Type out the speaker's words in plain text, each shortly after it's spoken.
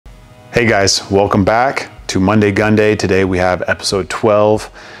Hey guys, welcome back to Monday Gunday. Today we have episode 12.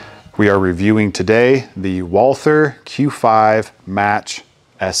 We are reviewing today the Walther Q5 Match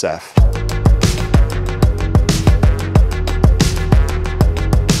SF.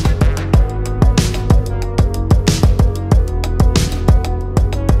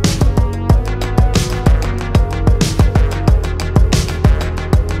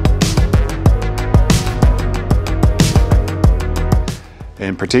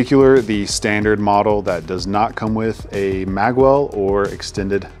 In particular, the standard model that does not come with a magwell or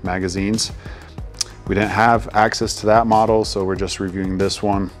extended magazines. We didn't have access to that model, so we're just reviewing this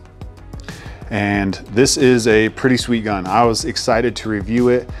one. And this is a pretty sweet gun. I was excited to review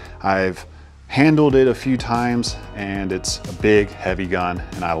it. I've handled it a few times and it's a big, heavy gun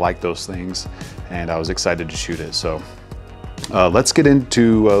and I like those things and I was excited to shoot it. So let's get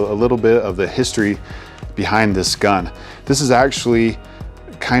into a little bit of the history behind this gun. This is actually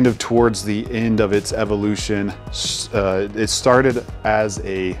kind of towards the end of its evolution. It started as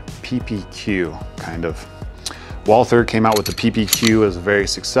a PPQ, kind of. Walther came out with the PPQ as a very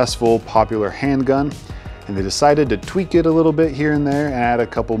successful, popular handgun, and they decided to tweak it a little bit here and there and add a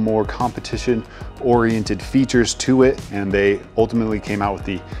couple more competition-oriented features to it, and they ultimately came out with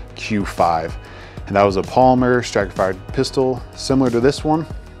the Q5. And that was a polymer striker-fired pistol, similar to this one,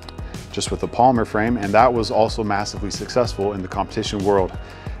 just with a polymer frame, and that was also massively successful in the competition world.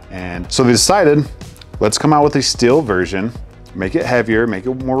 And so they decided, let's come out with a steel version, make it heavier, make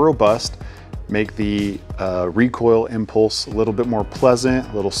it more robust, make the recoil impulse a little bit more pleasant,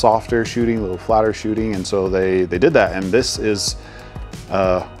 a little softer shooting, a little flatter shooting, and so they did that. And this is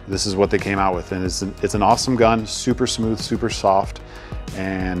what they came out with, and it's an awesome gun, super smooth, super soft,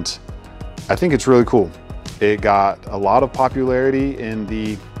 and I think it's really cool. It got a lot of popularity in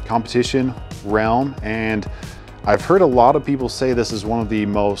the competition realm, and I've heard a lot of people say this is one of the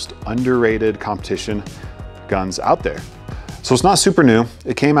most underrated competition guns out there. So it's not super new.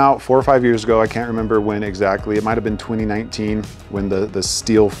 It came out 4 or 5 years ago. I can't remember when exactly. It might have been 2019 when the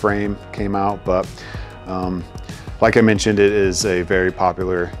steel frame came out, but like I mentioned, it is a very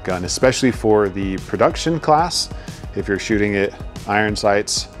popular gun, especially for the production class. If you're shooting it iron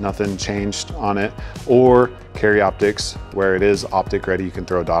sights, nothing changed on it, or carry optics, where it is optic ready, you can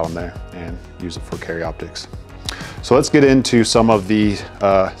throw a dot on there and use it for carry optics. So let's get into some of the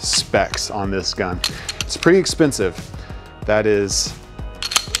specs on this gun. It's pretty expensive. That is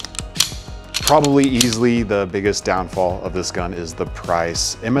probably easily the biggest downfall of this gun is the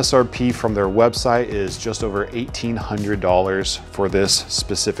price. MSRP from their website is just over $1,800 for this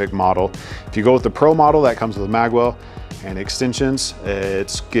specific model. If you go with the Pro model, that comes with a magwell and extensions,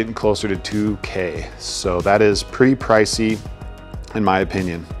 it's getting closer to $2K. So that is pretty pricey in my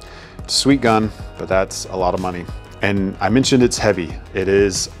opinion. It's a sweet gun, but that's a lot of money. And I mentioned it's heavy. It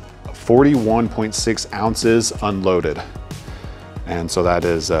is 41.6 ounces unloaded. And so that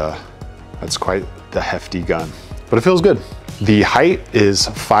is, that's quite the hefty gun, but it feels good. The height is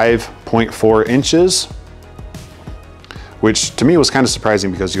 5.4 inches, which to me was kind of surprising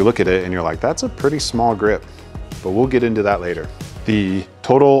because you look at it and you're like, that's a pretty small grip. But we'll get into that later. The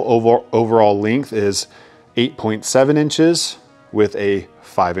total overall length is 8.7 inches with a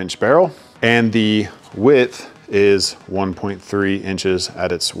 5-inch barrel, and the width is 1.3 inches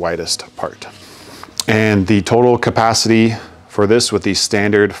at its widest part. And the total capacity for this with the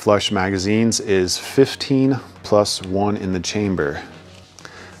standard flush magazines is 15 plus 1 in the chamber.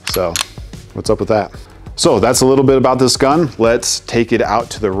 So what's up with that? So that's a little bit about this gun. Let's take it out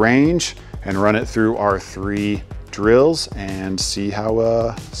to the range and run it through our 3 drills and see how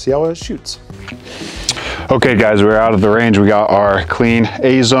it shoots. Okay guys, we're out of the range. We got our clean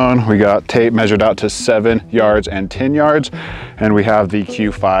A zone. We got tape measured out to 7 yards and 10 yards. And we have the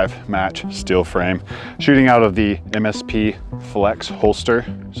Q5 match steel frame shooting out of the MSP Flex holster.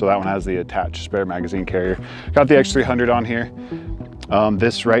 So that one has the attached spare magazine carrier. Got the X300 on here.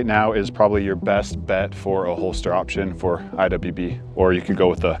 This right now is probably your best bet for a holster option for IWB, or you could go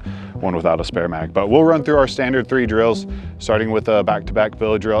with the one without a spare mag. But we'll run through our standard 3 drills, starting with a back-to-back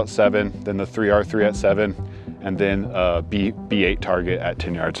billet drill at 7, then the 3R3 at 7, and then a B8 target at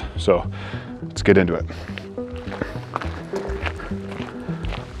 10 yards. So let's get into it.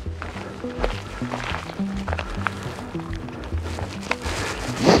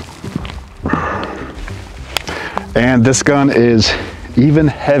 And this gun is even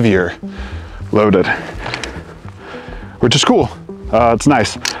heavier loaded, which is cool. It's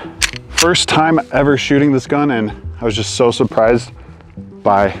nice. First time ever shooting this gun, and I was just so surprised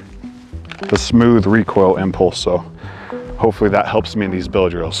by the smooth recoil impulse. So hopefully that helps me in these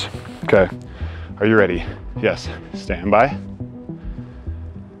billet drills. Okay, are you ready? Yes, stand by.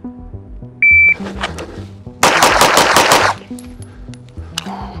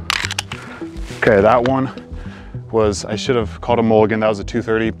 Okay, that one was, I should have called a mulligan. That was a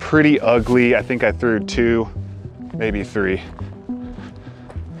 230, pretty ugly. I think I threw 2, maybe 3.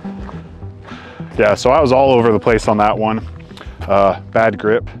 Yeah, so I was all over the place on that one. Bad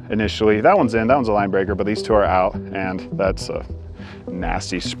grip initially. That one's in, that one's a line breaker, but these two are out, and that's a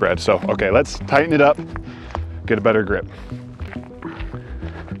nasty spread. So, okay, let's tighten it up, get a better grip.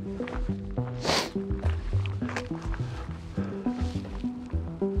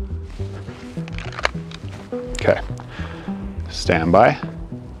 Okay, stand by.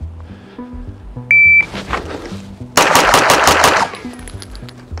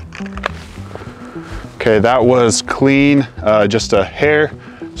 Okay, that was clean, just a hair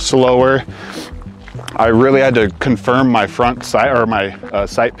slower. I really had to confirm my front sight, or my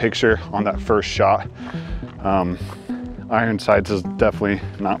sight picture on that first shot. Iron sights is definitely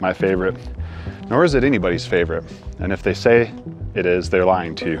not my favorite, nor is it anybody's favorite. And if they say it is, they're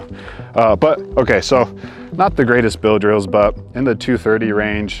lying to you. But okay, so not the greatest build drills, but in the 230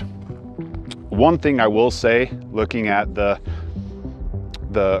 range. One thing I will say, looking at the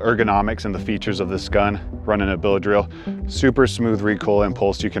ergonomics and the features of this gun, running a billet drill, super smooth recoil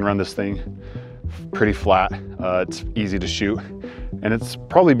impulse. You can run this thing pretty flat. It's easy to shoot, and it's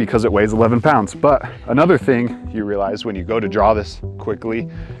probably because it weighs 11 pounds. But another thing you realize when you go to draw this quickly,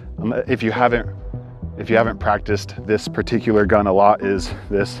 if you haven't practiced this particular gun a lot, is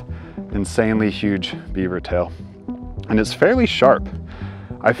this insanely huge beaver tail, and it's fairly sharp.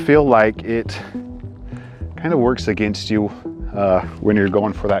 I feel like it kind of works against you when you're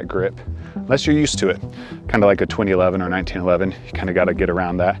going for that grip, unless you're used to it. Kind of like a 2011 or 1911, you kind of got to get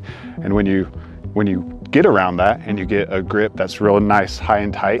around that. And when you get around that and you get a grip that's real nice, high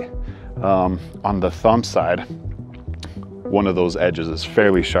and tight, on the thumb side, one of those edges is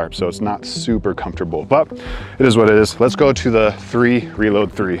fairly sharp, so it's not super comfortable, but it is what it is. Let's go to the 3,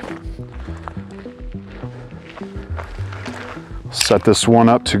 reload 3. Set this one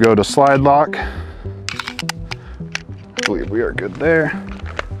up to go to slide lock. I believe we are good there.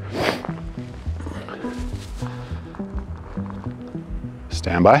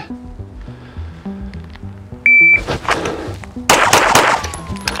 Stand by.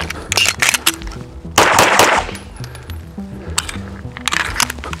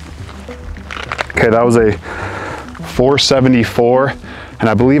 Okay, that was a 474, and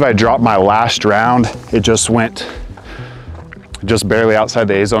I believe I dropped my last round. It just went just barely outside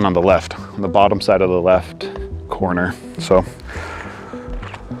the A zone on the left, on the bottom side of the left corner. So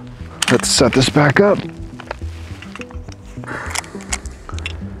let's set this back up.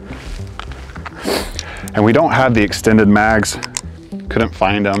 And we don't have the extended mags, couldn't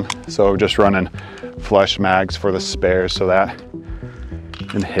find them, so we're just running flush mags for the spares, so that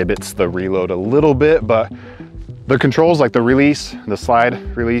inhibits the reload a little bit. But the controls, like the release, the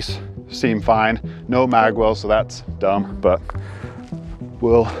slide release, seem fine. No magwell, so that's dumb, but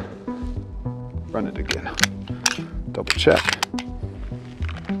we'll run it again. Double check.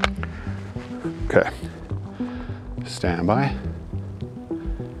 Okay, stand by.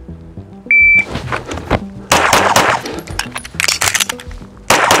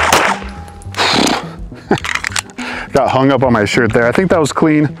 Got hung up on my shirt there. I think that was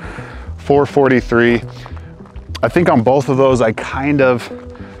clean, 443. I think on both of those, I kind of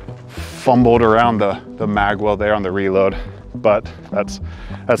fumbled around the magwell there on the reload, but that's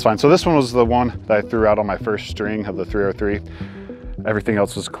fine. So this one was the one that I threw out on my first string of the 303. Everything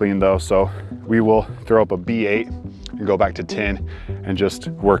else was clean though, so we will throw up a B8 and go back to 10 and just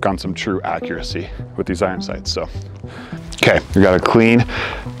work on some true accuracy with these iron sights. So, okay, we got a clean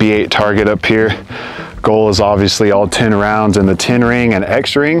B8 target up here. Goal is obviously all 10 rounds in the 10 ring and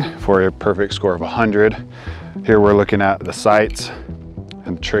X ring for a perfect score of 100. Here we're looking at the sights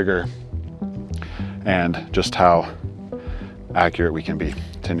and the trigger and just how accurate we can be,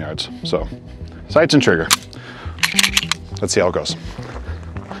 10 yards. So sights and trigger. Let's see how it goes.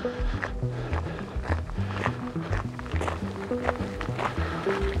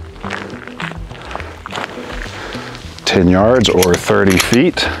 "10 yards or 30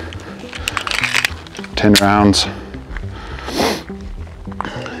 feet, 10 rounds.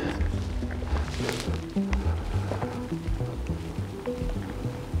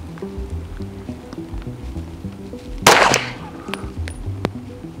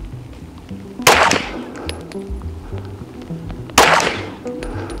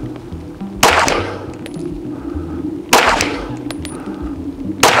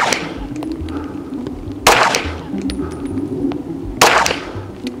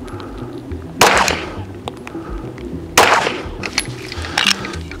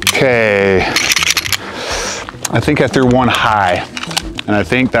 Okay, I think I threw one high, and I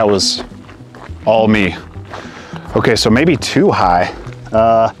think that was all me. Okay, so maybe too high.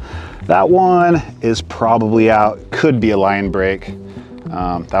 That one is probably out. Could be a line break.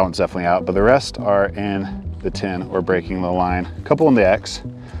 That one's definitely out, but the rest are in the 10 or breaking the line. A couple in the X,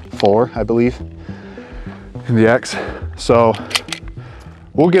 4, I believe, in the X. So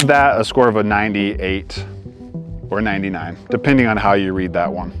we'll give that a score of a 98 or 99, depending on how you read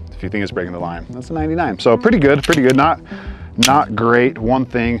that one. If you think it's breaking the line, that's a 99. So pretty good, not great. One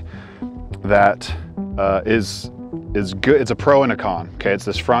thing that is good, it's a pro and a con. Okay, it's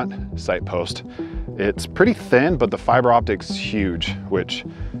this front sight post. It's pretty thin, but the fiber optic's huge, which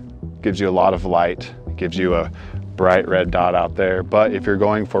gives you a lot of light. It gives you a bright red dot out there. But if you're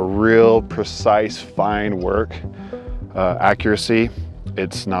going for real precise, fine work, accuracy,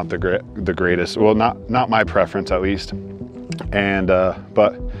 it's not the greatest. Well, not my preference at least. And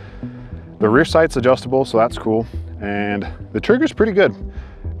but the rear sight's adjustable, so that's cool. And the trigger's pretty good.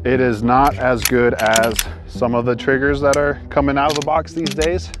 It is not as good as some of the triggers that are coming out of the box these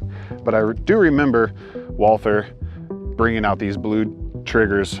days, but I do remember Walther bringing out these blue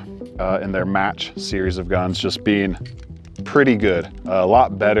triggers in their match series of guns, just being pretty good. A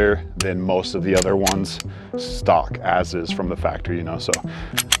lot better than most of the other ones stock as is from the factory, you know,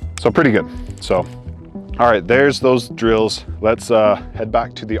 so pretty good. So, all right, there's those drills. Let's head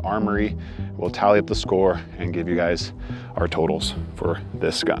back to the armory. We'll tally up the score and give you guys our totals for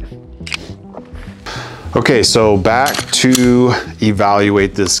this gun. Okay, so back to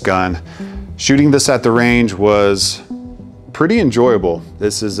evaluate this gun. Shooting this at the range was pretty enjoyable.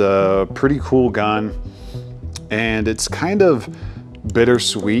 This is a pretty cool gun, and it's kind of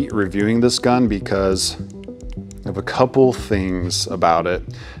bittersweet reviewing this gun because of a couple things about it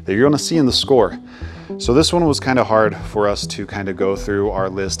that you're gonna see in the score. So this one was kind of hard for us to kind of go through our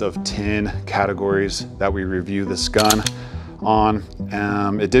list of 10 categories that we review this gun on.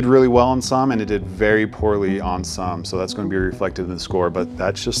 It did really well on some and it did very poorly on some. So that's going to be reflected in the score, but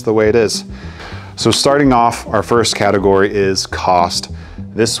that's just the way it is. So starting off, our first category is cost.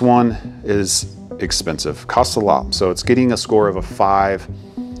 This one is expensive, costs a lot. So it's getting a score of a 5.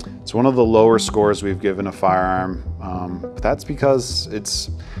 It's one of the lower scores we've given a firearm, but that's because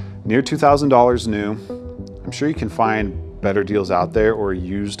it's near $2,000 new. I'm sure you can find better deals out there or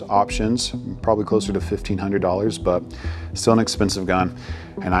used options, probably closer to $1,500, but still an expensive gun.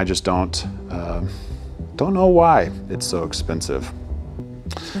 And I just don't know why it's so expensive.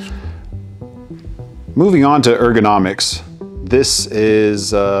 Moving on to ergonomics. This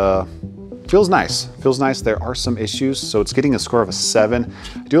is, feels nice. Feels nice. There are some issues, so it's getting a score of a 7.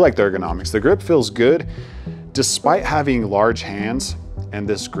 I do like the ergonomics. The grip feels good, despite having large hands, and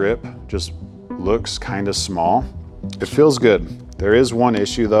this grip just looks kind of small. It feels good. There is one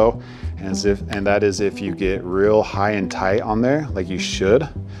issue though, and that is if you get real high and tight on there, like you should,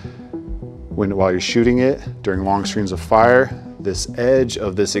 while you're shooting it during long streams of fire, this edge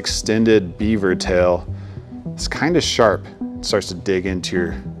of this extended beaver tail is kind of sharp. It starts to dig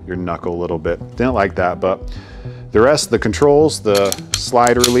into your knuckle a little bit. Didn't like that, but the rest, the controls, the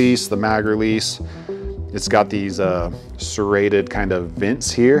slide release, the mag release, it's got these serrated kind of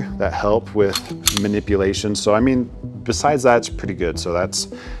vents here that help with manipulation. So I mean, besides that, it's pretty good. So that's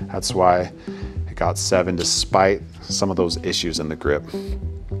why it got 7, despite some of those issues in the grip.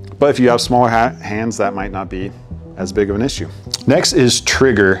 But if you have smaller hands, that might not be as big of an issue. Next is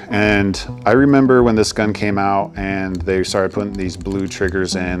trigger. And I remember when this gun came out and they started putting these blue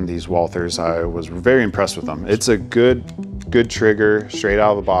triggers in, these Walthers, I was very impressed with them. It's a good trigger, straight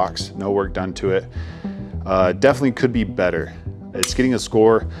out of the box, no work done to it. Definitely could be better. It's getting a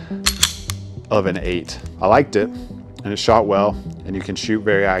score of an 8. I liked it and it shot well, and you can shoot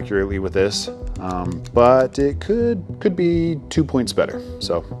very accurately with this, but it could be 2 points better,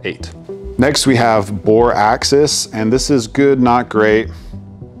 so 8. Next we have bore axis, and this is good, not great,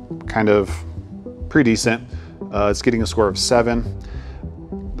 kind of pretty decent. It's getting a score of 7.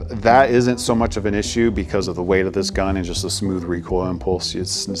 That isn't so much of an issue because of the weight of this gun and just a smooth recoil impulse.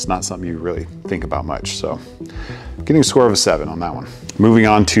 It's not something you really think about much. So getting a score of a 7 on that one. Moving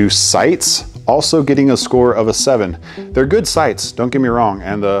on to sights, also getting a score of a 7. They're good sights, don't get me wrong.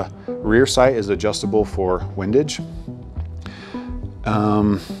 And the rear sight is adjustable for windage.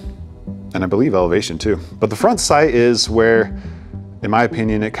 And I believe elevation too. But the front sight is where, in my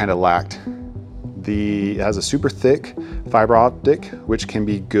opinion, it kind of lacked. It has a super thick fiber optic, which can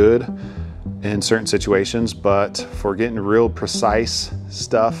be good in certain situations, but for getting real precise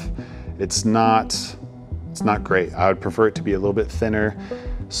stuff, it's not great. I would prefer it to be a little bit thinner,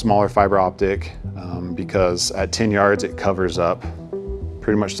 smaller fiber optic, because at 10 yards, it covers up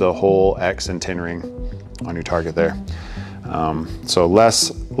pretty much the whole X and 10 ring on your target there. So less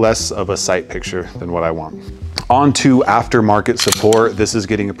less of a sight picture than what I want. On to aftermarket support. This is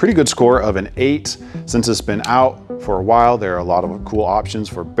getting a pretty good score of an 8. Since it's been out for a while, there are a lot of cool options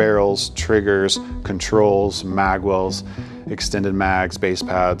for barrels, triggers, controls, magwells, extended mags, base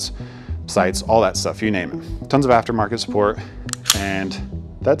pads, sights, all that stuff, you name it. Tons of aftermarket support, and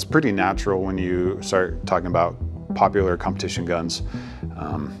that's pretty natural when you start talking about popular competition guns.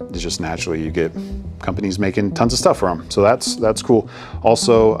 It's just naturally you get companies making tons of stuff for them, so that's cool.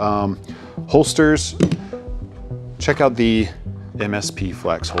 Also, holsters. Check out the MSP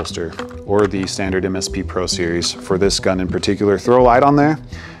Flex holster or the standard MSP Pro series for this gun in particular. Throw a light on there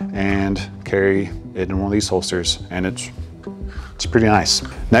and carry it in one of these holsters, and it's pretty nice.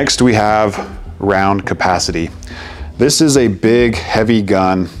 Next, we have round capacity. This is a big, heavy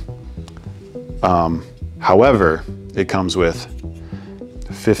gun. However, it comes with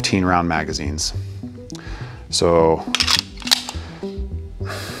 15 round magazines. So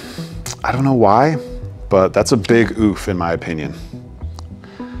I don't know why, but that's a big oof in my opinion.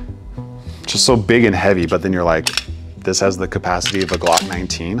 Just so big and heavy, but then you're like, this has the capacity of a Glock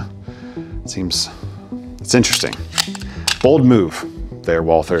 19. It's interesting. Bold move there,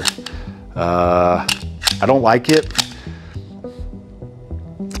 Walther. I don't like it.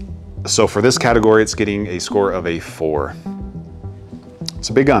 So for this category, it's getting a score of a 4. It's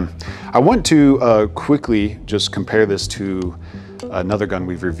a big gun. I want to quickly just compare this to another gun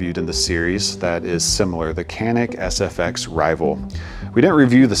we've reviewed in the series that is similar, the Canik SFX Rival. We didn't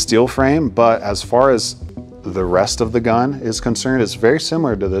review the steel frame, but as far as the rest of the gun is concerned, it's very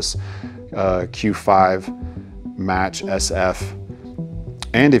similar to this Q5 Match SF.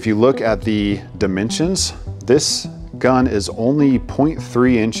 And if you look at the dimensions, this gun is only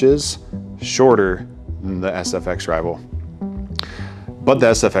 0.3 inches shorter than the SFX Rival. But the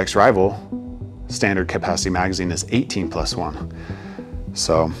SFX Rival standard capacity magazine is 18+1.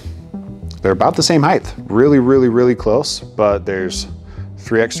 So they're about the same height. Really, really, really close, but there's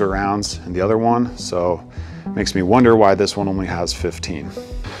 3 extra rounds in the other one. So it makes me wonder why this one only has 15.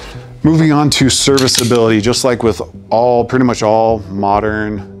 Moving on to serviceability, just like with pretty much all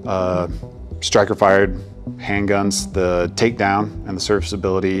modern striker-fired handguns, the takedown and the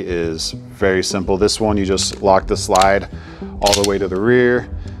serviceability is very simple. This one, you just lock the slide all the way to the rear.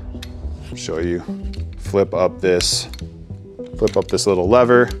 Show you, flip up this little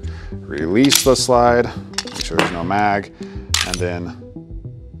lever, release the slide, make sure there's no mag, and then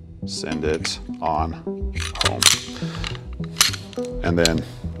send it on home. And then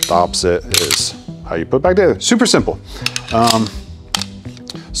the opposite is how you put back together. Super simple.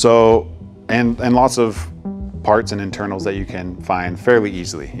 And lots of parts and internals that you can find fairly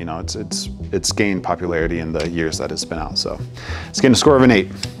easily. You know, it's gained popularity in the years that it's been out. So it's getting a score of an 8.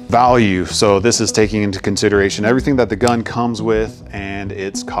 Value. So this is taking into consideration everything that the gun comes with and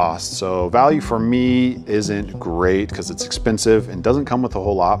its cost. So value for me isn't great because it's expensive and doesn't come with a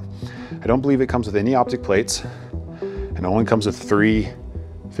whole lot. I don't believe it comes with any optic plates, and it only comes with 3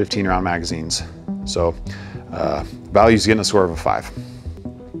 15 round magazines. So value's getting a score of a 5.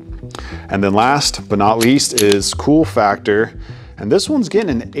 And then last but not least is cool factor. And this one's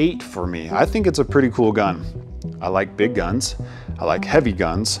getting an 8 for me. I think it's a pretty cool gun. I like big guns. I like heavy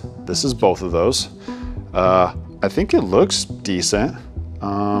guns. This is both of those. I think it looks decent.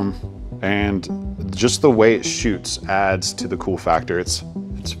 And just the way it shoots adds to the cool factor. It's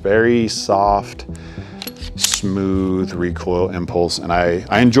very soft, smooth recoil impulse, and I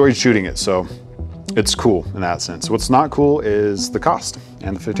enjoyed shooting it, so it's cool in that sense. What's not cool is the cost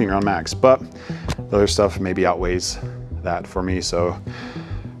and the 15 round mags, but the other stuff maybe outweighs that for me. So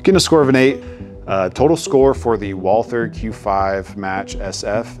getting a score of an 8. Total score for the Walther Q5 Match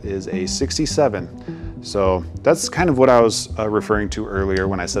SF is a 67. So that's kind of what I was referring to earlier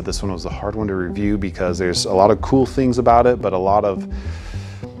when I said this one was a hard one to review, because there's a lot of cool things about it, but a lot of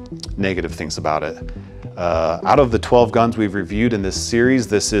negative things about it. Out of the 12 guns we've reviewed in this series,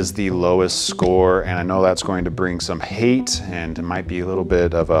 this is the lowest score, and I know that's going to bring some hate and it might be a little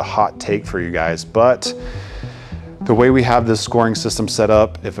bit of a hot take for you guys, but the way we have this scoring system set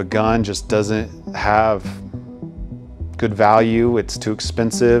up, if a gun just doesn't have good value, it's too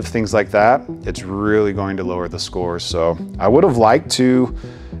expensive, things like that, it's really going to lower the score. So I would have liked to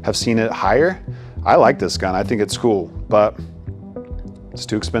have seen it higher. I like this gun, I think it's cool, but it's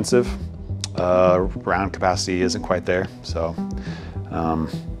too expensive. Round capacity isn't quite there, so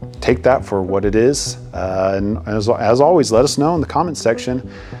take that for what it is. And as always, let us know in the comment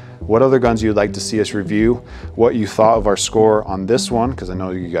section what other guns you'd like to see us review, what you thought of our score on this one, because I know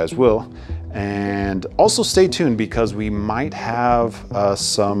you guys will. And also stay tuned, because we might have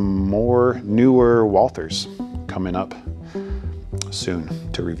some more newer Walthers coming up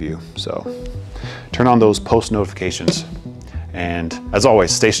soon to review. So turn on those post notifications. And as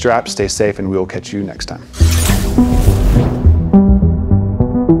always, stay strapped, stay safe, and we will catch you next time.